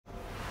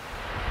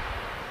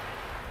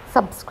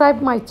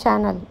subscribe my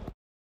channel.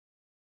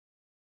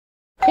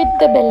 Hit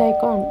the bell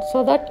icon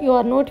so that you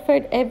are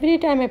notified every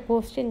time I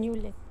post a new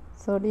lecture.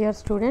 So dear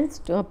students,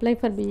 to apply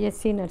for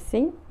BSc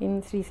Nursing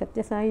in Sri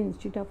Satya Sai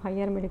Institute of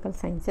Higher Medical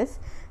Sciences,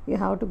 you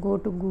have to go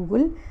to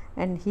Google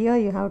and here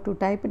you have to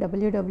type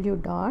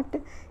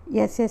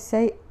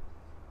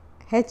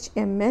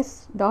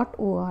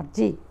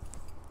www.sssihms.org.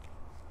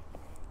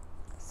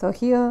 So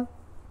here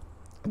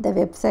the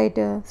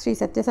website Sri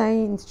Satya Sai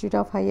Institute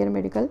of Higher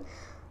Medical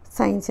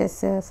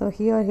Sciences. So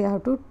here you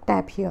have to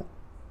tap here.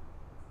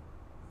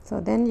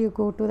 So then you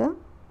go to the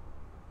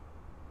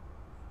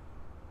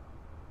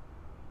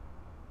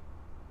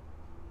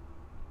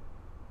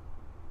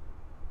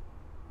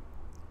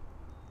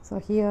So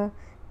here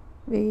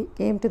we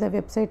came to the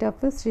website of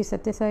Sri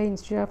Satya Sai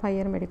Institute of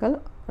Higher Medical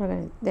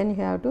Organization. Then you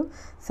have to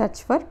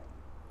search for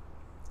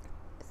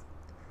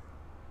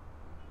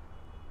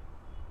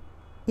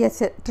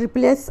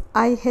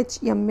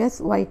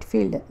SSSIHMS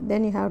Whitefield.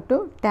 Then you have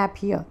to tap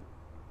here.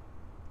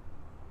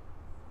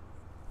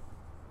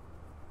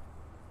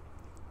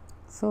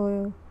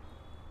 So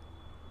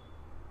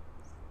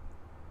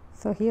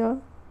here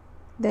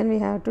then we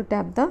have to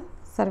tap the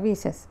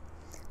services.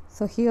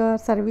 So here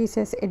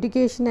services,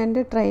 education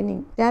and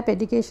training. Tap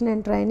education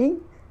and training.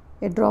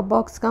 A drop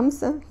box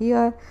comes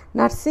here.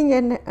 Nursing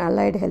and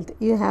allied health.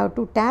 You have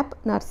to tap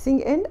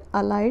nursing and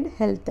allied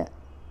health.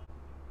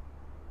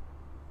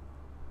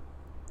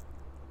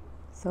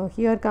 So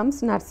here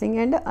comes nursing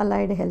and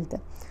allied health.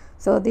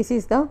 So this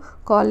is the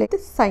college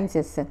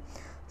sciences.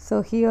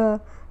 So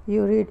here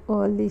you read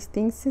all these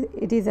things.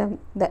 It is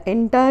the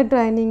entire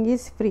training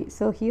is free.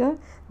 So here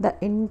the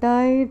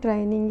entire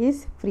training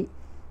is free.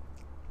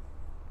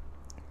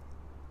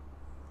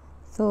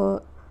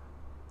 So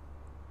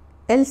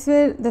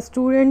elsewhere the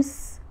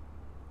students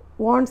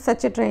want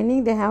such a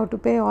training, they have to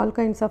pay all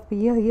kinds of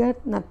fee. Here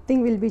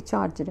nothing will be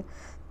charged.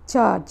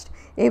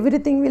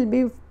 Everything will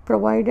be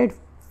provided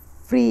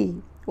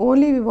free.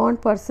 Only we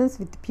want persons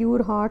with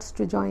pure hearts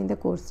to join the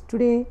course.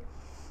 Today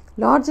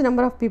large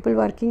number of people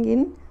working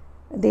in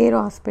their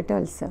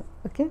hospitals.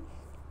 Okay.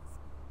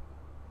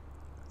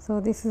 So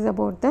this is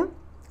about the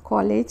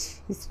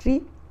college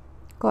history,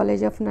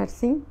 College of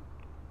Nursing.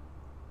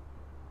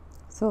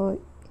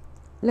 So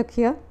look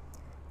here,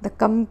 the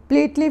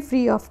completely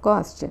free of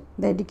cost.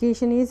 The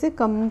education is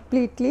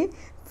completely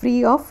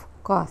free of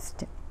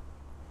cost.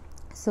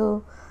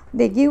 So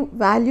they give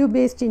value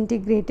based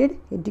integrated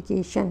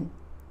education.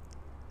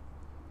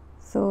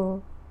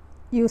 So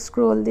you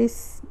scroll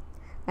this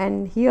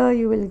and here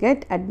you will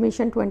get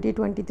admission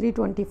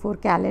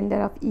 2023-24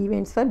 calendar of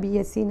events for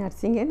BSc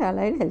Nursing and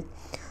Allied Health.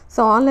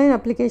 So online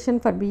application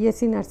for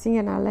BSc Nursing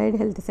and Allied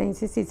Health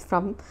Sciences is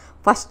from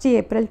 1st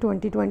April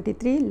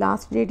 2023.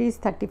 Last date is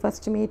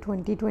 31st May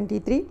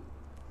 2023.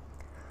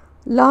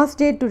 Last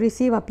date to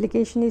receive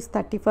application is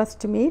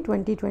 31st May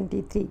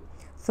 2023.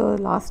 So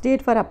last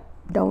date for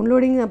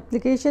downloading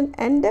application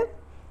and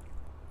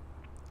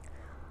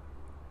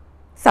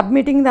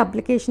submitting the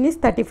application is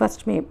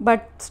 31st May.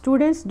 But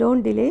students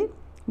don't delay,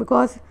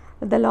 because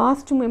at the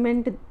last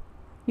moment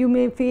you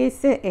may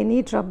face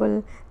any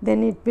trouble,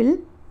 then it will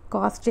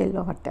cost a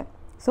lot.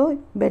 So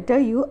better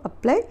you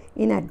apply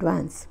in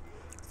advance.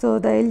 So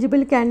the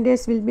eligible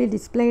candidates will be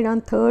displayed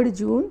on 3rd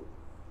June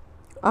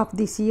of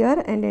this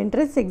year and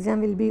entrance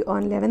exam will be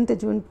on 11th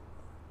June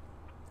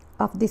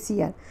of this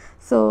year.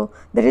 So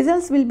the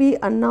results will be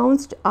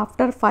announced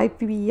after 5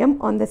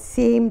 p.m. on the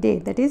same day,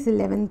 that is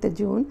 11th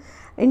June.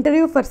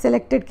 Interview for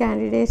selected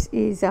candidates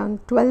is on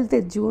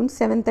 12th June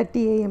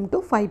 7:30 a.m.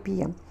 to 5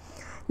 p.m.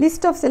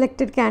 List of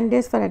selected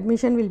candidates for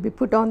admission will be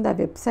put on the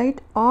website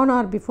on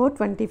or before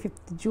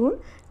 25th June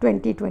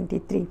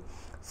 2023.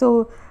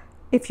 So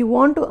if you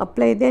want to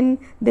apply, then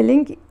the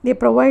link, they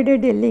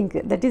provided a link,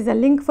 that is a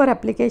link for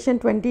application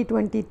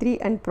 2023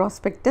 and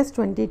prospectus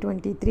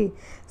 2023.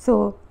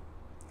 So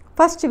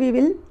first we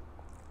will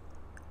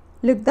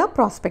look the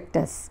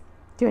prospectus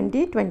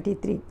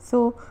 2023.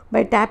 So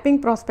by tapping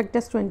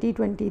prospectus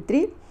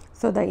 2023,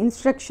 so the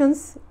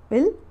instructions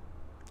will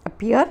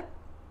appear.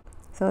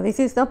 So this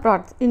is the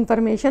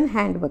information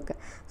handbook.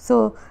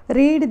 So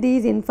read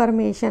these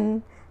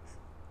information.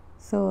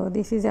 So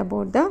this is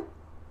about the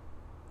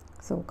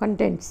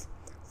contents.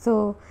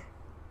 So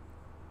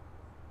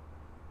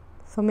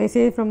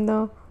message from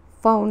the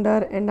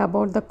founder and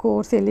about the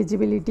course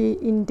eligibility,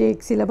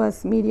 intake,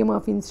 syllabus, medium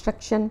of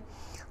instruction.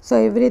 So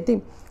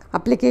everything,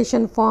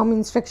 application form,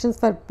 instructions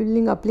for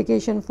filling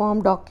application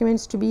form,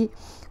 documents to be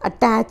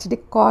attached,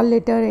 call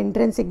letter,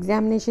 entrance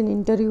examination,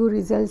 interview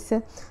results.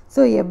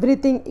 So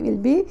everything will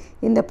be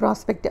in the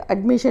prospectus.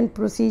 Admission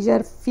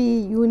procedure,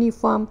 fee,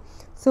 uniform.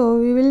 So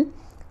we will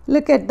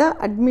look at the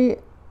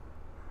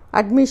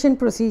admission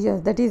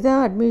procedures, that is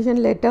the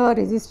admission letter,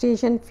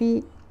 registration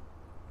fee.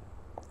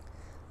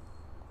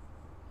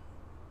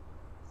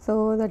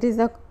 So that is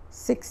the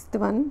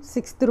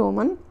 6th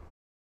Roman.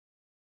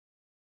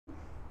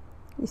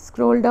 You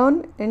scroll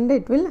down and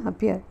it will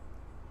appear.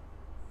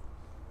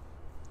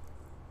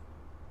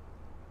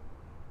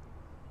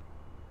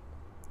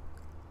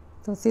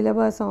 So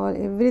syllabus, all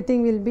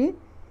everything will be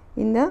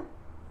in the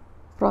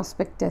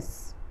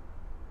prospectus.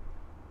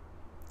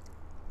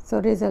 So,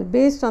 result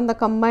based on the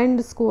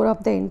combined score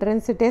of the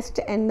entrance test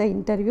and the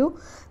interview,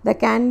 the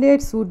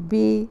candidates would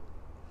be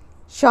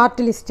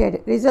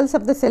shortlisted. Results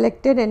of the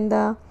selected and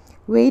the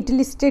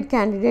waitlisted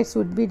candidates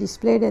would be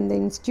displayed in the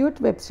institute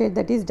website,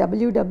 that is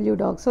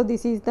www.doc. So,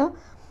 this is the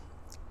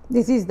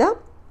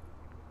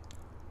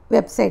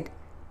website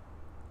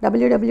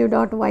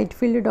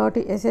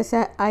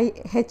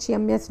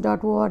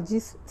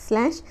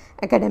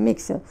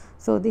www.whitefield.sssihms.org/academics.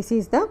 So, this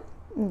is the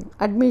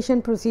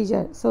admission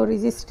procedure. So,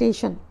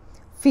 registration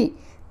fee.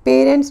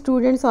 Parents,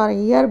 students are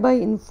hereby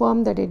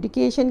informed that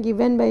education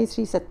given by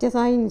Sri Satya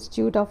Sai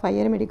Institute of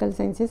Higher Medical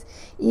Sciences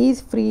is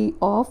free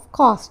of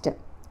cost.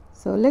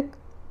 So, look,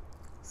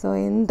 so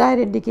entire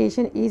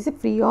education is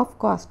free of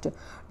cost.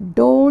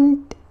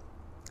 Don't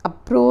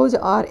approach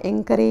or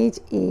encourage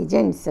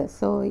agents.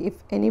 So, if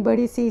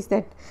anybody sees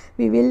that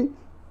we will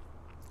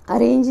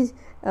arrange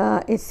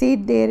a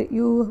seat there,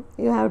 you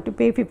have to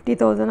pay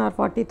 50,000 or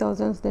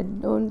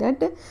 40,000,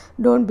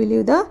 don't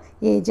believe the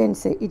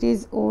agents. It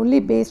is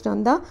only based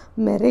on the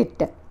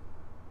merit.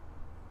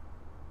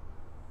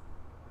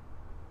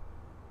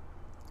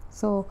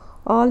 So,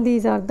 all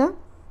these are the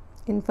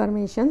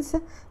informations.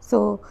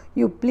 So,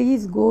 you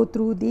please go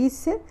through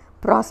these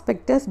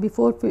prospectus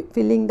before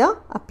filling the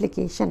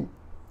application.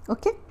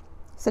 Okay.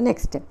 So,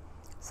 next,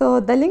 so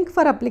the link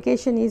for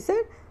application is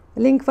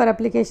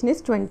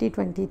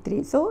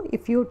 2023. So,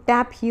 if you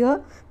tap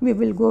here, we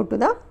will go to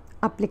the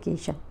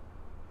application.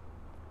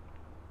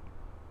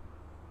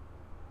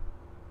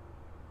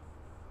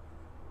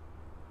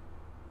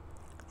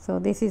 So,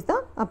 this is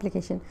the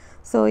application.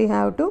 So, you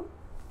have to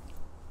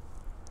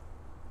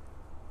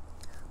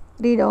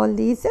read all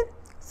these.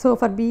 So,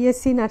 for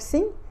BSc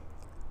nursing,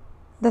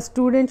 the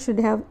student should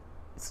have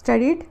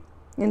studied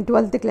in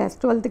 12th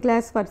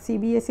class for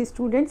CBSE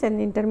students and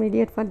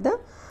intermediate for the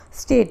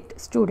state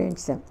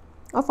students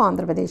of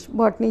Andhra Pradesh,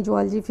 botany,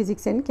 zoology,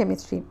 physics and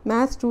chemistry.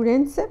 Math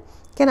students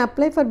can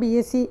apply for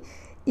BSc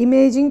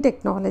imaging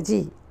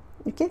technology.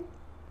 Okay.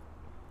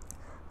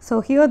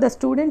 So, here the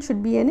student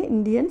should be an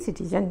Indian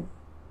citizen.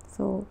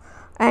 So,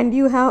 and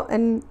you have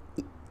an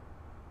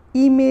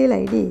email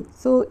ID.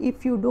 So,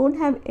 if you don't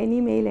have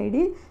any mail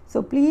ID,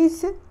 so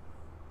please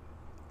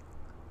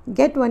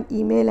get one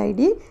email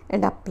ID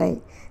and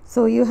apply.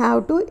 So, you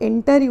have to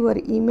enter your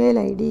email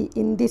ID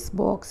in this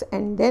box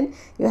and then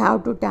you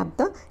have to tap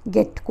the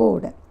get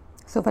code.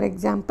 So, for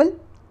example,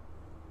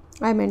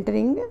 I am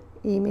entering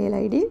email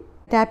ID,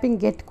 tapping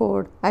get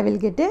code, I will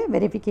get a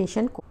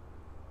verification code.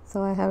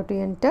 So, I have to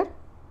enter.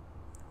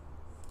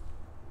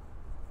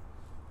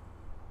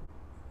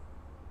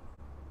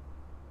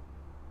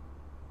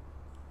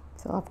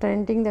 So, after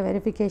entering the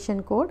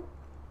verification code,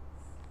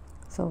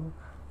 so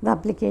the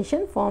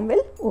application form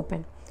will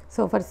open.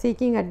 So, for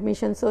seeking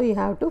admission, so you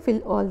have to fill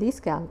all these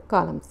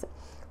columns.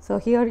 So,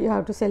 here you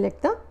have to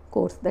select the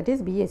course, that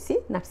is BSc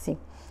nursing.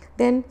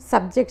 Then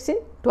subjects in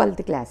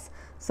 12th class.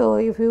 So,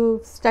 if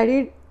you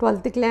studied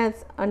 12th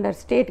class under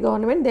state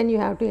government, then you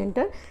have to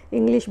enter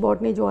English,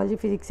 botany, zoology,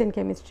 physics and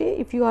chemistry.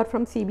 If you are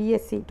from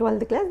CBSE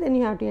 12th class, then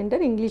you have to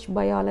enter English,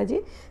 biology,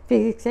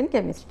 physics and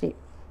chemistry.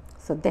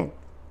 So, then,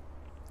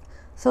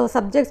 so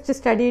subjects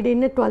studied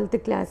in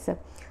 12th class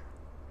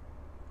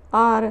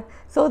are,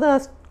 so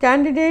the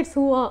candidates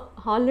who are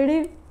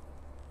already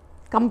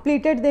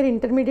completed their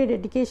intermediate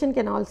education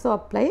can also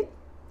apply.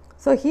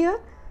 So, here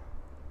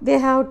they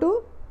have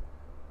to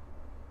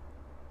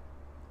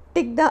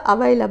tick the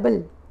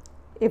available.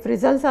 If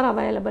results are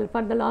available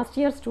for the last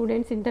year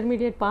students,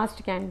 intermediate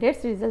past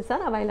candidates, results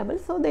are available.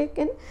 So, they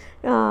can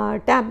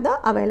tap the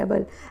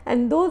available,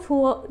 and those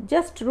who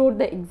just wrote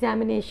the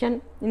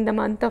examination in the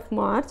month of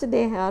March,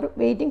 they are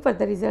waiting for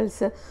the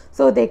results.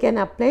 So, they can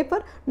apply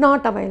for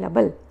not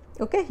available.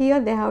 Okay, here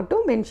they have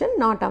to mention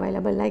not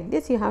available. Like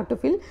this, you have to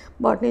fill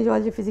botany,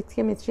 zoology, physics,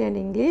 chemistry and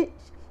English.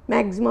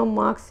 Maximum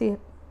marks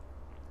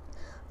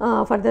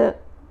for the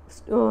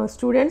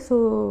students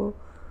who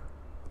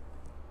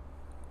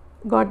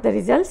got the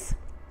results.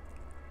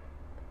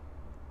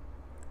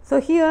 So,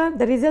 here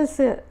the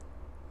results,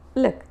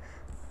 look,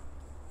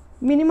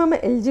 minimum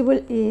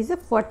eligible is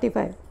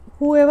 45.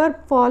 Whoever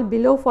fall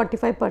below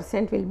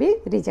 45% will be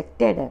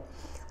rejected.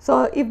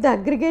 So, if the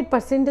aggregate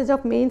percentage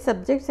of main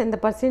subjects and the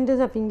percentage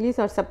of English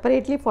are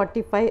separately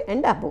 45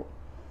 and above.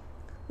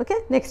 Okay.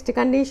 Next,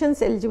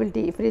 conditions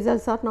eligibility, if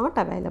results are not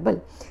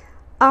available.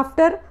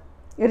 After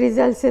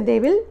results, they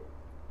will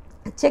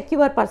check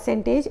your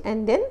percentage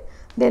and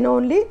then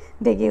only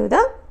they give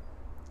the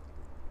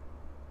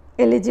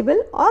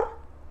eligible or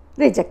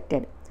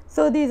rejected.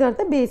 So, these are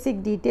the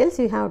basic details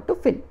you have to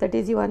fill, that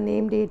is your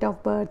name, date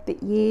of birth,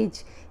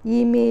 age,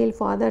 email,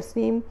 father's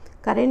name,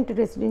 current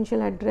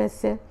residential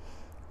address.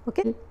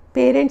 Okay.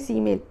 Parents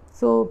email.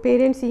 So,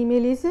 parents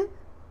email is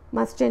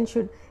must and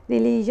should,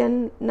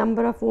 religion,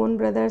 number of own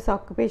brothers,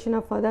 occupation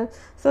of father.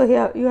 So,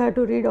 here you have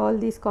to read all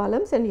these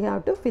columns and you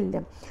have to fill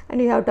them,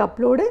 and you have to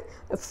upload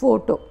a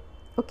photo.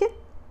 Okay.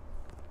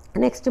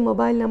 Next,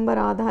 mobile number,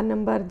 Aadhaar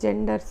number,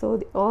 gender. So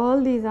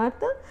all these are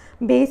the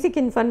basic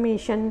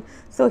information.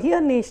 So here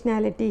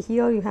nationality,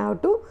 here you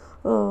have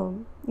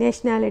to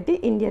nationality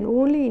Indian,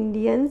 only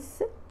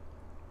Indians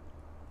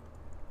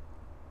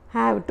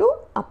have to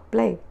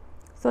apply.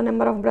 So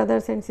number of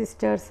brothers and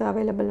sisters,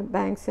 available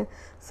banks.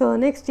 So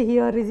next,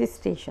 here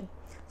registration.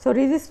 So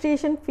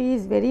registration fee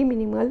is very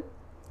minimal.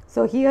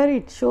 So here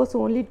it shows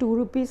only 2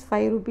 rupees,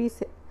 5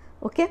 rupees.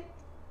 Okay.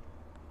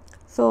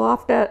 So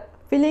after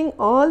filling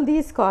all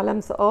these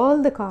columns,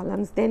 all the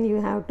columns, then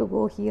you have to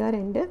go here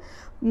and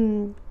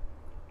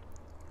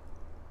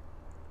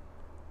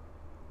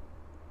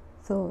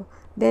so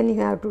then you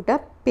have to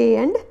tap pay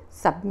and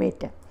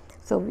submit.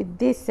 So with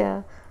this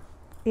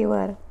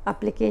your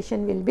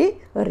application will be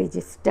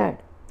registered.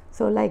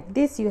 So like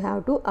this you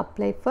have to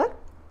apply for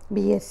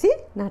BSc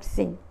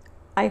Nursing.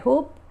 I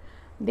hope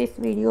this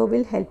video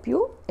will help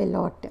you a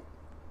lot.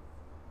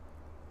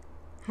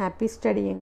 Happy studying.